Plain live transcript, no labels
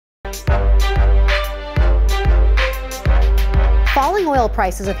falling oil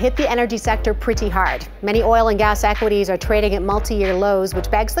prices have hit the energy sector pretty hard. Many oil and gas equities are trading at multi-year lows, which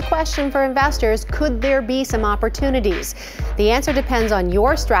begs the question for investors, could there be some opportunities? The answer depends on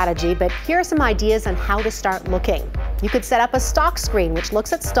your strategy, but here are some ideas on how to start looking. You could set up a stock screen, which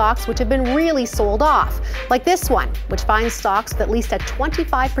looks at stocks which have been really sold off, like this one, which finds stocks with at least a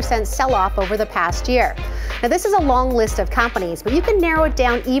 25% sell-off over the past year. Now, this is a long list of companies, but you can narrow it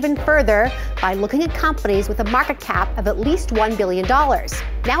down even further by looking at companies with a market cap of at least $1 billion.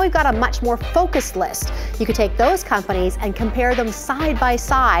 Now we've got a much more focused list. You could take those companies and compare them side by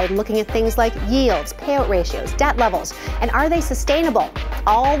side, looking at things like yields, payout ratios, debt levels, and are they sustainable?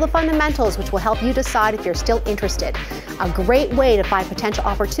 All the fundamentals which will help you decide if you're still interested. A great way to find potential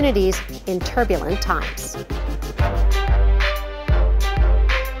opportunities in turbulent times.